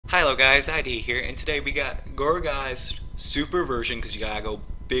Hello guys, ID here, and today we got Gourgeist super version because you gotta go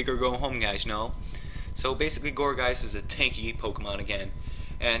big or go home, guys know. So basically Gourgeist is a tanky Pokemon again,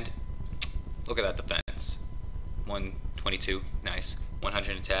 and look at that defense. 122, nice.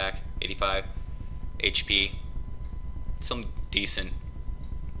 100 attack, 85 HP, some decent,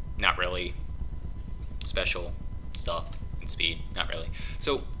 not really special stuff, and speed, not really.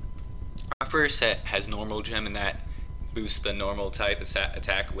 So our first set has normal gem, and that boosts the normal type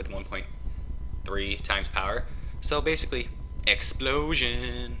attack with 1.3 times power. So basically,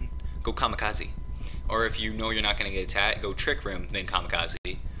 explosion, go kamikaze. Or if you know you're not going to get attacked, go trick room, then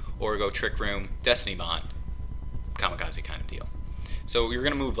kamikaze. Or go trick room, destiny bond, kamikaze kind of deal. So you're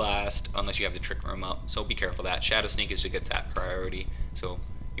going to move last unless you have the trick room up, so be careful of that. Shadow sneak is to get that priority, so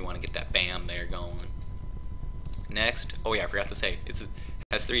you want to get that bam there going. Next, oh yeah, I forgot to say, it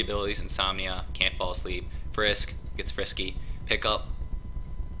has 3 abilities: insomnia, can't fall asleep, frisk, gets frisky, pick up.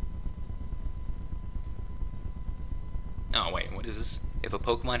 Oh wait, what is this? If a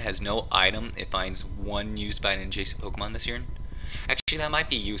Pokemon has no item, it finds one used by an adjacent Pokemon this turn. Actually, that might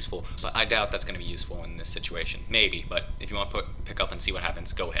be useful, but I doubt that's going to be useful in this situation. Maybe, but if you want to pick up and see what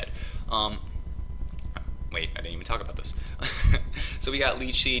happens, go ahead. Wait, I didn't even talk about this. So we got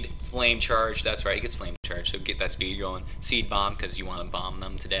Leech Seed, Flame Charge. That's right, it gets Flame Charge, so get that speed going. Seed Bomb, because you want to bomb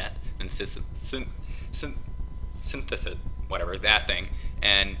them to death. And Synthesis, whatever, that thing.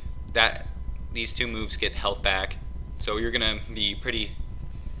 And these two moves get health back. So you're going to be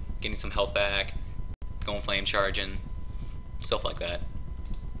getting some health back, going Flame Charging, stuff like that.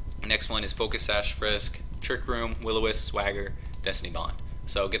 Next one is Focus Sash, Frisk, Trick Room, Will-O-Wisp, Swagger, Destiny Bond.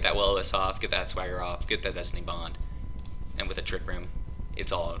 So get that Will-O-Wisp off, get that Swagger off, get that Destiny Bond, and with a Trick Room,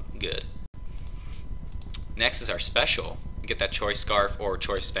 it's all good. Next is our special. Get that Choice Scarf or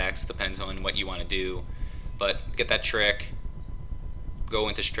Choice Specs, depends on what you want to do. But get that Trick, go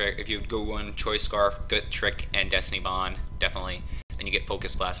into Trick. If you go on Choice Scarf, get Trick and Destiny Bond, definitely. Then you get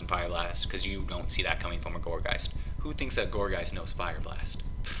Focus Blast and Fire Blast, because you don't see that coming from a Gourgeist. Who thinks that Gourgeist knows Fire Blast?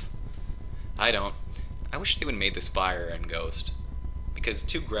 I don't. I wish they would have made this Fire and Ghost. Because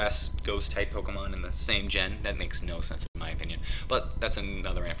 2 grass ghost type Pokemon in the same gen, that makes no sense in my opinion. But that's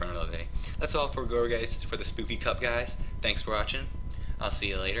another rant for another day. That's all for Gourgeist for the Spooky Cup, guys. Thanks for watching. I'll see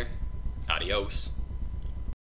you later. Adios.